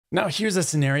Now, here's a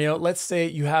scenario. Let's say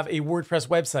you have a WordPress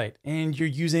website and you're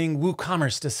using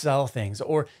WooCommerce to sell things,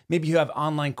 or maybe you have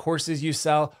online courses you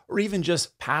sell, or even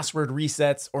just password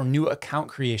resets or new account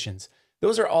creations.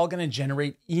 Those are all going to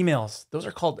generate emails. Those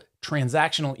are called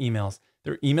transactional emails.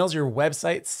 They're emails your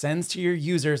website sends to your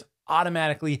users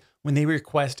automatically when they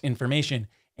request information.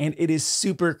 And it is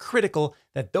super critical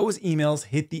that those emails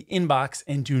hit the inbox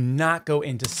and do not go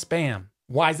into spam.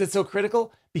 Why is it so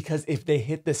critical? Because if they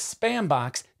hit the spam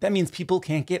box, that means people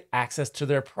can't get access to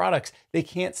their products. They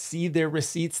can't see their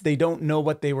receipts. They don't know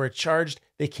what they were charged.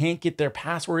 They can't get their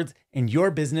passwords, and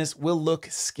your business will look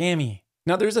scammy.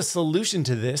 Now, there's a solution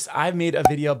to this. I've made a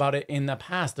video about it in the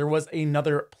past. There was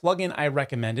another plugin I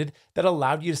recommended that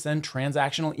allowed you to send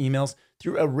transactional emails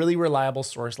through a really reliable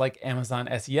source like Amazon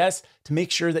SES to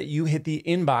make sure that you hit the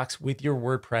inbox with your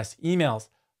WordPress emails.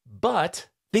 But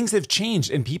things have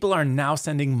changed and people are now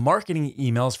sending marketing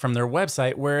emails from their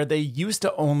website where they used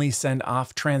to only send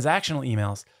off transactional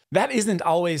emails. That isn't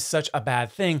always such a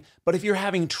bad thing, but if you're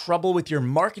having trouble with your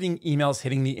marketing emails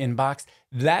hitting the inbox,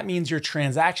 that means your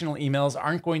transactional emails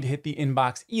aren't going to hit the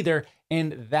inbox either,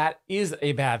 and that is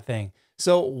a bad thing.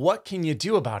 So what can you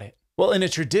do about it? Well, in a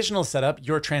traditional setup,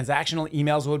 your transactional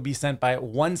emails would be sent by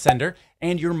one sender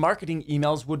and your marketing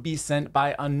emails would be sent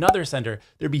by another sender.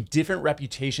 There'd be different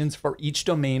reputations for each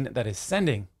domain that is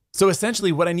sending. So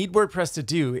essentially what I need WordPress to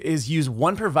do is use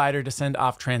one provider to send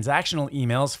off transactional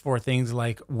emails for things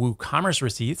like WooCommerce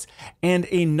receipts and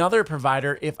another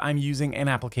provider if I'm using an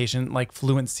application like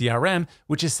Fluent CRM,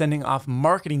 which is sending off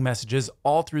marketing messages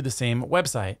all through the same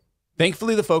website.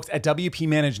 Thankfully, the folks at WP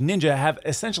Managed Ninja have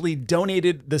essentially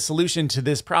donated the solution to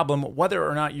this problem, whether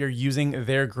or not you're using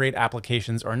their great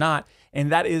applications or not,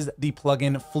 and that is the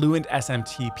plugin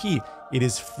FluentSMTP. It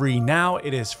is free now,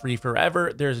 it is free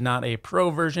forever. There's not a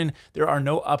pro version. There are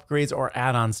no upgrades or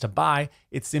add-ons to buy.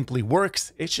 It simply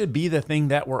works. It should be the thing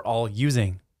that we're all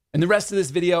using. In the rest of this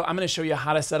video, I'm going to show you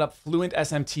how to set up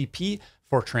FluentSMTP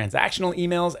for transactional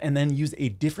emails and then use a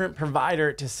different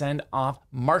provider to send off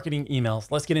marketing emails.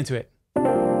 Let's get into it.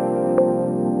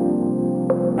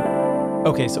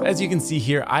 Okay, so as you can see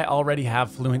here, I already have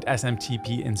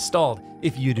FluentSMTP installed.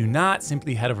 If you do not,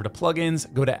 simply head over to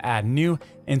plugins, go to add new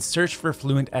and search for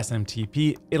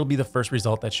FluentSMTP. It'll be the first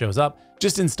result that shows up.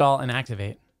 Just install and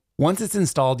activate. Once it's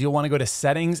installed, you'll want to go to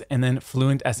settings and then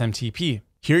FluentSMTP.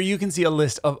 Here you can see a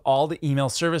list of all the email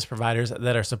service providers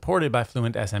that are supported by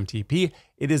FluentSMTP.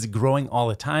 It is growing all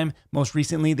the time. Most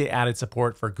recently, they added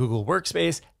support for Google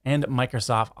Workspace and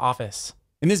Microsoft Office.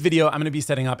 In this video, I'm going to be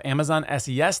setting up Amazon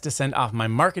SES to send off my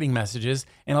marketing messages,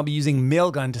 and I'll be using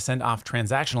Mailgun to send off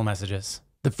transactional messages.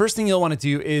 The first thing you'll want to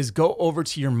do is go over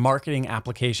to your marketing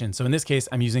application. So in this case,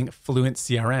 I'm using Fluent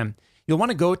CRM. You'll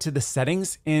want to go to the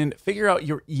settings and figure out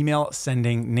your email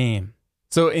sending name.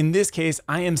 So in this case,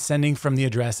 I am sending from the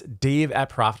address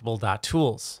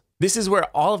dave@profitable.tools. This is where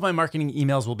all of my marketing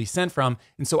emails will be sent from,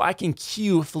 and so I can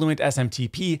queue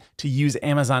FluentSMTP to use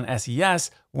Amazon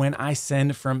SES when I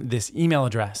send from this email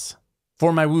address.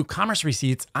 For my WooCommerce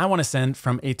receipts, I want to send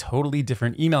from a totally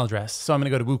different email address. So I'm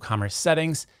going to go to WooCommerce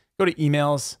settings, go to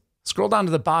emails, scroll down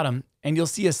to the bottom, and you'll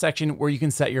see a section where you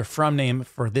can set your from name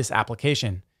for this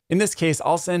application. In this case,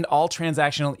 I'll send all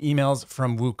transactional emails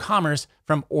from WooCommerce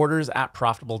from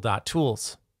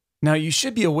orders@profitable.tools. Now, you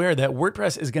should be aware that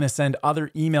WordPress is going to send other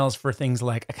emails for things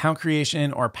like account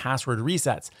creation or password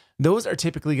resets. Those are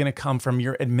typically going to come from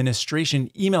your administration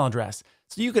email address.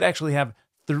 So you could actually have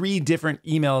 3 different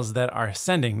emails that are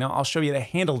sending. Now, I'll show you how to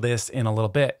handle this in a little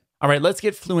bit. All right, let's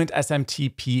get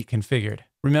FluentSMTP configured.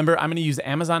 Remember, I'm going to use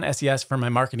Amazon SES for my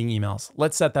marketing emails.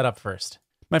 Let's set that up first.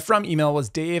 My from email was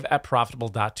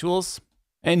dave@profitable.tools.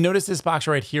 And notice this box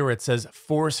right here where it says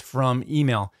force from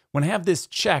email. When I have this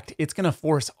checked, it's going to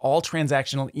force all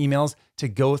transactional emails to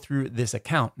go through this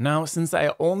account. Now, since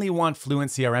I only want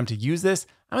Fluent CRM to use this,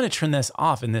 I'm going to turn this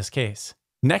off in this case.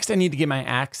 Next, I need to get my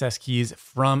access keys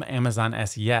from Amazon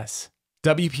SES.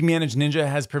 WP Managed Ninja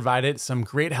has provided some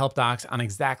great help docs on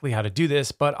exactly how to do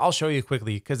this, but I'll show you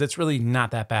quickly because it's really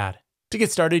not that bad. To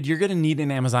get started, you're going to need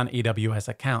an Amazon AWS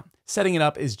account. Setting it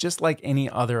up is just like any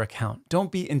other account.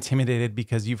 Don't be intimidated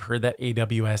because you've heard that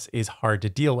AWS is hard to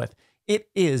deal with. It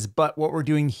is, but what we're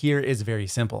doing here is very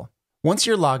simple. Once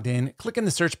you're logged in, click in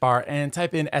the search bar and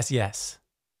type in SES.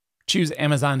 Choose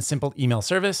Amazon Simple Email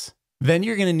Service. Then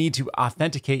you're going to need to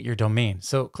authenticate your domain.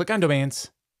 So click on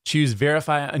Domains, choose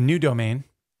Verify a New Domain,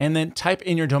 and then type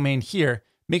in your domain here.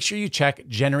 Make sure you check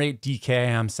Generate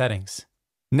DKIM Settings.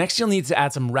 Next, you'll need to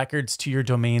add some records to your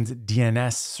domain's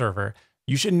DNS server.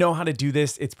 You should know how to do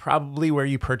this. It's probably where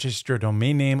you purchased your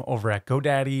domain name over at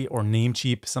GoDaddy or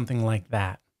Namecheap, something like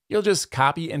that. You'll just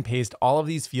copy and paste all of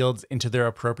these fields into their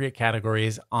appropriate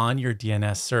categories on your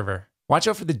DNS server. Watch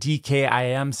out for the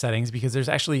DKIM settings because there's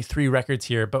actually 3 records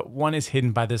here, but one is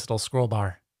hidden by this little scroll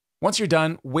bar. Once you're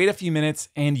done, wait a few minutes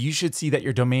and you should see that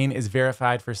your domain is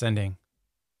verified for sending.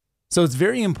 So it's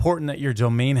very important that your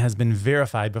domain has been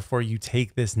verified before you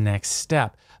take this next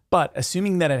step. But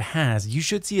assuming that it has, you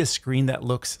should see a screen that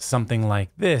looks something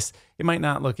like this. It might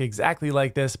not look exactly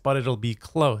like this, but it'll be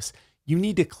close. You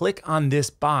need to click on this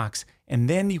box and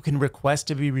then you can request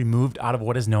to be removed out of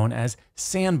what is known as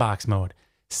sandbox mode.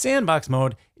 Sandbox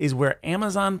mode is where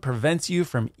Amazon prevents you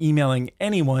from emailing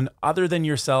anyone other than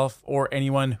yourself or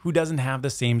anyone who doesn't have the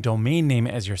same domain name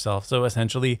as yourself. So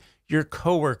essentially your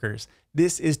coworkers.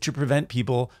 This is to prevent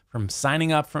people from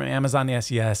signing up from Amazon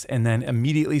SES and then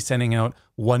immediately sending out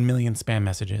 1 million spam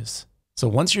messages. So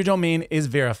once your domain is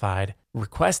verified,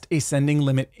 request a sending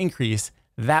limit increase.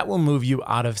 That will move you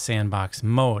out of sandbox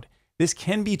mode. This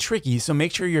can be tricky, so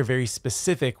make sure you're very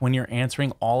specific when you're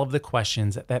answering all of the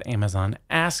questions that Amazon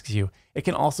asks you. It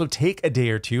can also take a day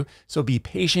or two, so be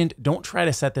patient. Don't try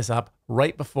to set this up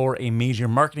right before a major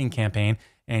marketing campaign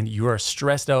and you are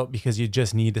stressed out because you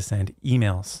just need to send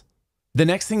emails. The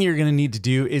next thing you're going to need to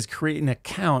do is create an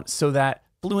account so that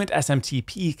Fluent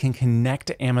SMTP can connect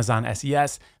to Amazon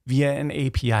SES via an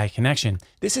API connection.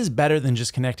 This is better than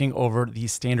just connecting over the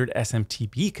standard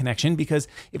SMTP connection because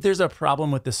if there's a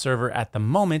problem with the server at the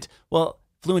moment, well,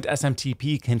 Fluent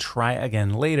SMTP can try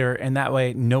again later, and that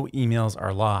way no emails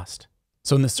are lost.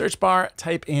 So in the search bar,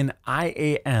 type in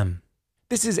IAM.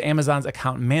 This is Amazon's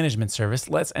account management service.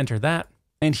 Let's enter that.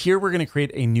 And here we're going to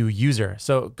create a new user.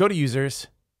 So go to users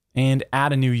and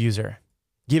add a new user.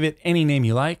 Give it any name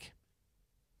you like.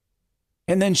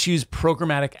 And then choose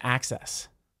programmatic access.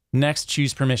 Next,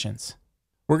 choose permissions.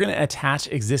 We're going to attach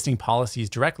existing policies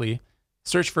directly.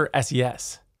 Search for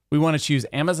SES. We want to choose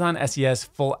Amazon SES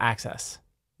full access.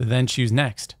 Then choose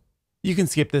next. You can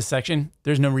skip this section.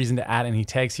 There's no reason to add any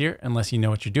tags here unless you know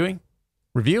what you're doing.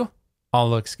 Review. All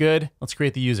looks good. Let's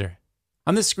create the user.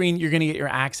 On this screen, you're going to get your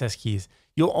access keys.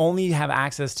 You'll only have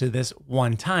access to this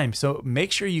one time, so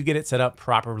make sure you get it set up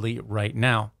properly right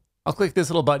now. I'll click this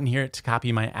little button here to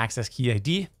copy my access key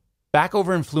ID. Back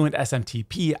over in Fluent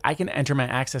SMTP, I can enter my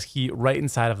access key right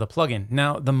inside of the plugin.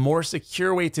 Now, the more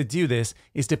secure way to do this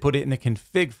is to put it in the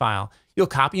config file. You'll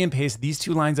copy and paste these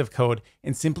 2 lines of code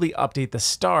and simply update the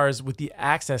stars with the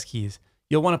access keys.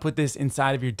 You'll want to put this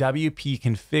inside of your WP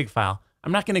config file.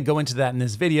 I'm not going to go into that in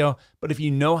this video, but if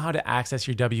you know how to access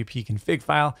your WP config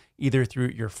file, either through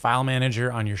your file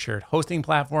manager on your shared hosting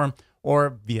platform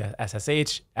or via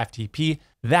SSH, FTP,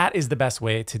 that is the best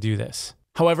way to do this.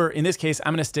 However, in this case,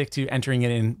 I'm going to stick to entering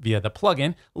it in via the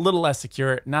plugin, a little less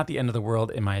secure, not the end of the world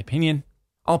in my opinion.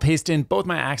 I'll paste in both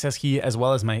my access key as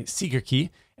well as my secret key,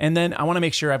 and then I want to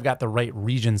make sure I've got the right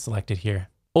region selected here.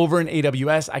 Over in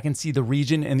AWS, I can see the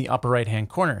region in the upper right-hand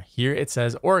corner. Here it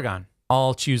says Oregon.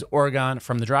 I'll choose Oregon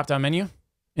from the drop-down menu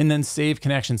and then save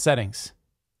connection settings.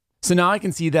 So now I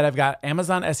can see that I've got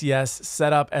Amazon SES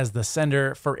set up as the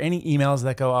sender for any emails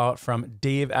that go out from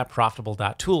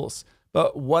dave@profitable.tools.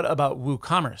 But what about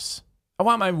WooCommerce? I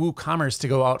want my WooCommerce to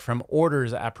go out from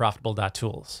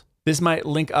orders@profitable.tools. This might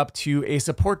link up to a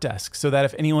support desk so that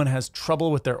if anyone has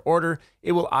trouble with their order,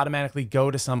 it will automatically go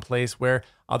to some place where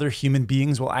other human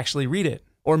beings will actually read it.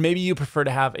 Or maybe you prefer to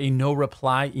have a no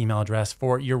reply email address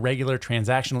for your regular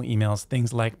transactional emails,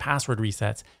 things like password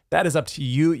resets. That is up to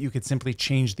you. You could simply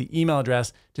change the email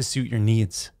address to suit your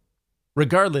needs.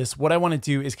 Regardless, what I want to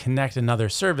do is connect another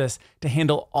service to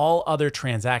handle all other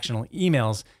transactional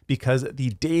emails because the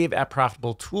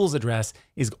dave@profitable.tools address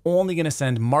is only going to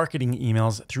send marketing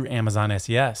emails through Amazon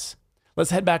SES. Let's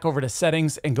head back over to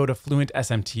settings and go to Fluent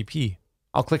SMTP.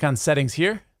 I'll click on settings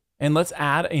here and let's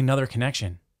add another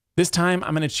connection. This time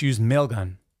I'm going to choose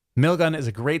Mailgun. Mailgun is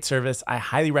a great service. I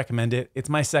highly recommend it. It's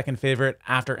my second favorite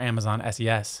after Amazon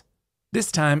SES.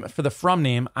 This time for the from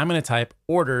name, I'm going to type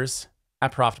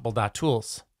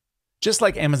orders@profitable.tools. Just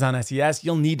like Amazon SES,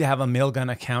 you'll need to have a Mailgun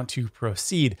account to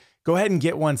proceed. Go ahead and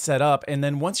get one set up. And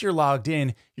then once you're logged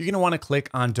in, you're going to want to click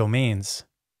on domains.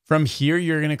 From here,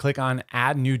 you're going to click on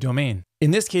add new domain.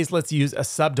 In this case, let's use a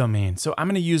subdomain. So I'm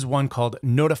going to use one called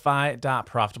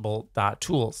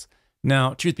notify.profitable.tools.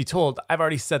 Now, truth be told, I've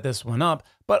already set this one up,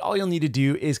 but all you'll need to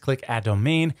do is click add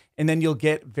domain, and then you'll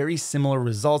get very similar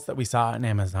results that we saw in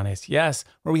Amazon SES,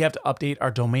 where we have to update our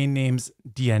domain name's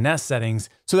DNS settings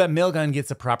so that Mailgun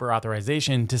gets a proper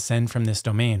authorization to send from this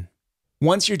domain.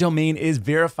 Once your domain is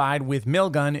verified with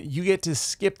Mailgun, you get to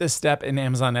skip this step in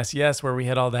Amazon SES where we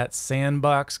had all that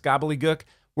sandbox gobbledygook.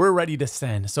 We're ready to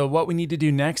send. So what we need to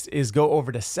do next is go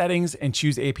over to settings and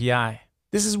choose API.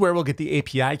 This is where we'll get the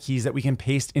API keys that we can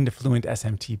paste into Fluent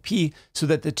SMTP so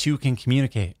that the two can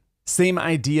communicate. Same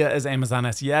idea as Amazon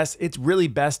SES. It's really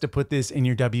best to put this in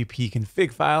your WP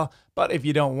config file, but if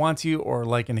you don't want to, or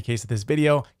like in the case of this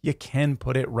video, you can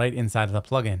put it right inside of the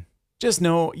plugin. Just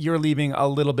know you're leaving a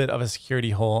little bit of a security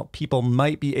hole. People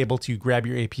might be able to grab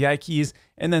your API keys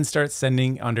and then start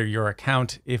sending under your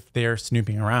account if they're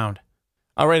snooping around.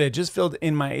 All right, I just filled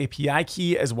in my API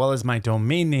key as well as my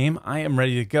domain name. I am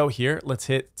ready to go here. Let's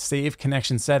hit Save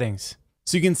Connection Settings.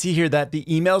 So you can see here that the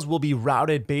emails will be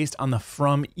routed based on the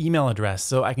from email address.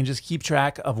 So I can just keep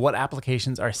track of what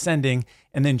applications are sending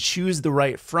and then choose the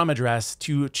right from address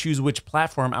to choose which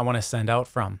platform I want to send out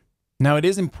from. Now it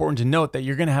is important to note that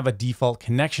you're going to have a default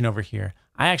connection over here.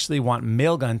 I actually want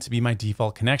Mailgun to be my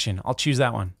default connection. I'll choose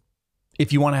that one.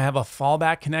 If you want to have a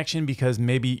fallback connection because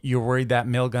maybe you're worried that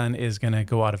Mailgun is going to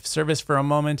go out of service for a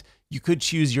moment, you could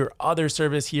choose your other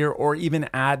service here or even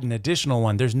add an additional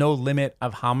one. There's no limit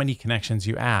of how many connections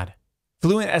you add.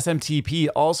 Fluent SMTP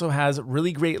also has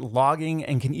really great logging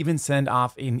and can even send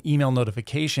off an email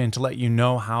notification to let you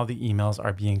know how the emails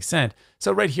are being sent.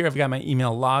 So right here, I've got my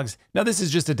email logs. Now this is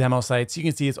just a demo site, so you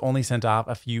can see it's only sent off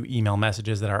a few email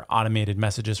messages that are automated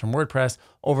messages from WordPress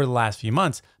over the last few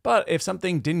months. But if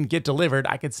something didn't get delivered,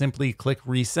 I could simply click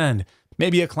resend.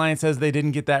 Maybe a client says they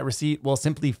didn't get that receipt. We'll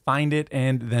simply find it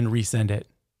and then resend it.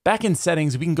 Back in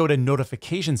settings, we can go to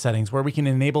notification settings where we can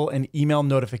enable an email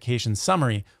notification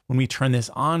summary. When we turn this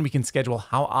on, we can schedule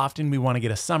how often we want to get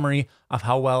a summary of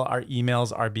how well our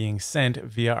emails are being sent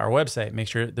via our website. Make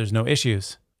sure there's no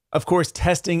issues. Of course,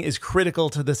 testing is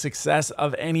critical to the success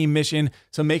of any mission.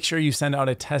 So make sure you send out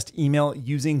a test email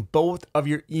using both of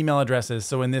your email addresses.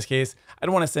 So in this case, I'd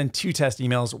want to send two test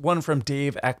emails, one from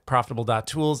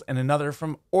dave@profitable.tools and another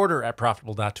from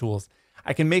order@profitable.tools.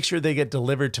 I can make sure they get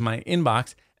delivered to my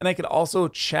inbox, and I could also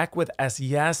check with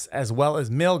SES as well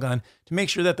as Mailgun to make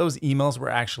sure that those emails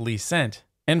were actually sent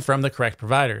and from the correct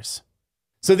providers.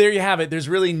 So there you have it. There's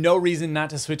really no reason not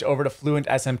to switch over to Fluent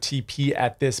SMTP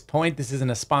at this point. This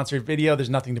isn't a sponsored video. There's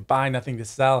nothing to buy, nothing to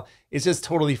sell. It's just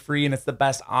totally free, and it's the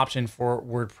best option for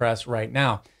WordPress right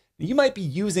now. You might be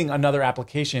using another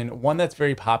application. One that's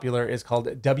very popular is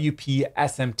called WP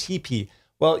SMTP.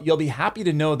 Well, you'll be happy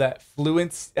to know that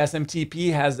Fluent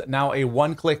SMTP has now a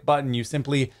one-click button. You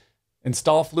simply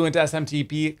install Fluent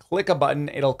SMTP, click a button,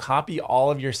 it'll copy all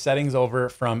of your settings over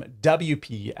from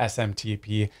WP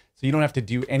SMTP. So you don't have to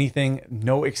do anything,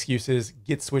 no excuses,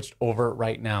 get switched over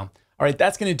right now. All right,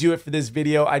 that's gonna do it for this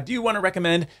video. I do wanna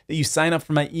recommend that you sign up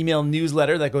for my email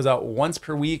newsletter that goes out once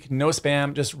per week, no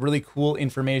spam, just really cool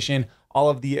information. All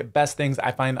of the best things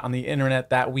I find on the internet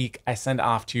that week, I send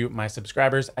off to my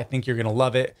subscribers. I think you're gonna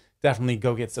love it. Definitely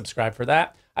go get subscribed for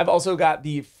that. I've also got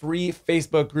the free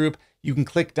Facebook group. You can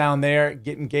click down there,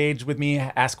 get engaged with me,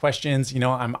 ask questions. You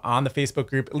know, I'm on the Facebook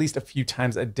group at least a few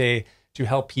times a day to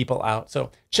help people out.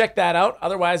 So check that out.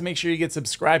 Otherwise, make sure you get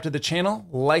subscribed to the channel,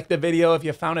 like the video if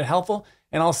you found it helpful,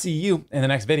 and I'll see you in the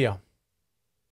next video.